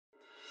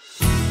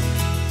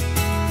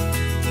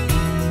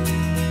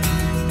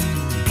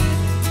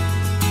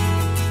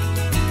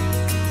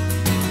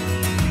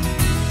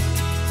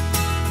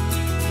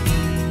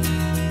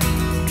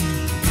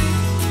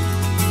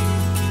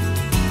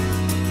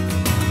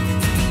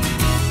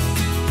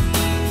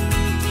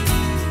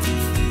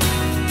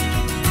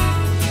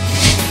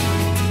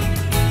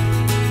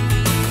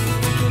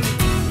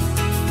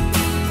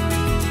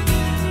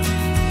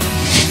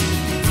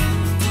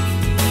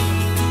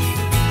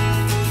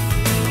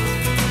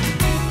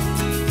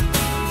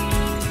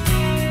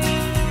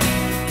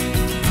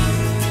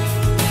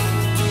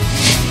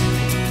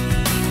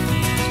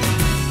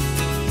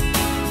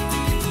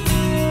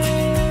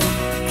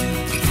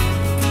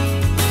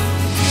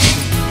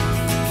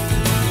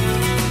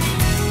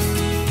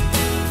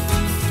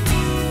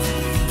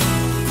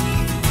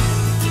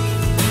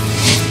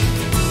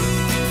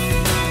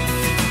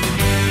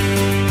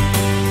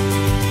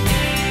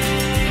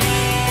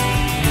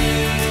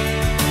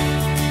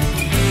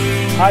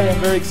Hi,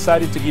 I'm very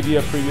excited to give you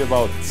a preview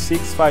about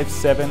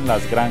 657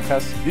 Las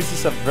Granjas. This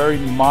is a very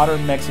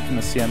modern Mexican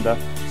hacienda,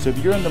 so if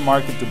you're in the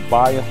market to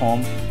buy a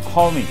home,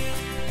 call me.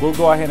 We'll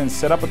go ahead and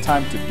set up a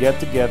time to get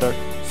together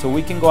so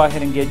we can go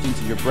ahead and get you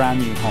into your brand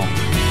new home.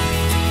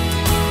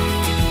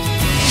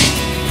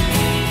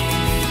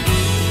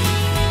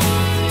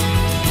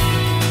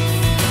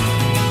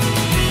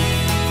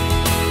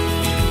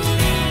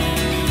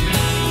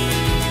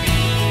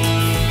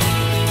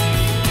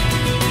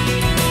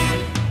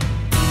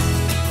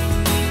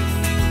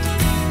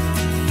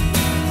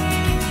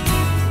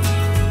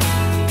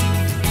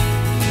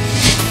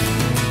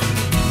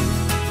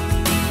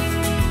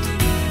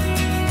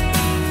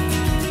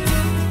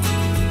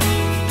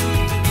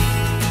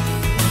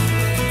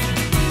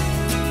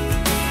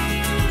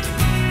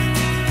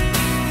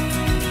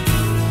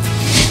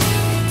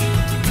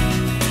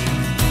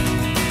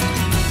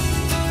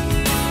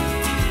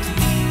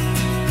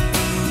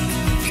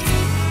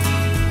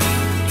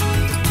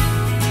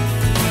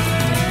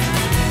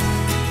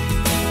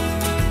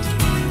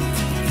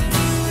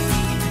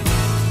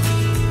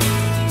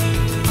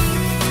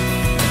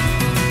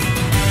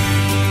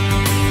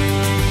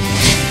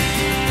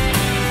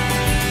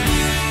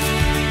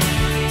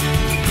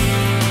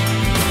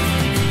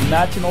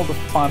 Imagine all the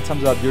fun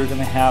times that you're going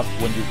to have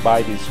when you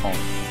buy this home.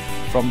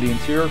 From the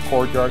interior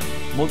courtyard,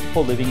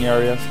 multiple living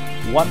areas,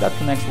 one that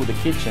connects with the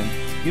kitchen,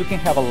 you can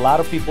have a lot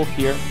of people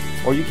here,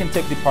 or you can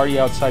take the party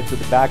outside to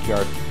the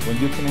backyard when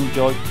you can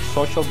enjoy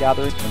social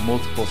gatherings and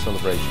multiple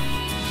celebrations.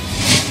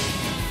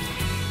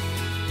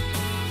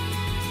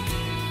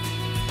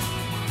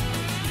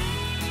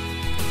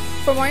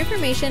 For more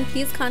information,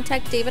 please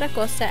contact David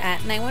Acosta at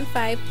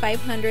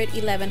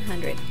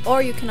 915-500-1100,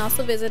 or you can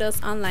also visit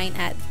us online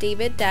at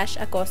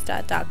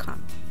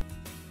david-acosta.com.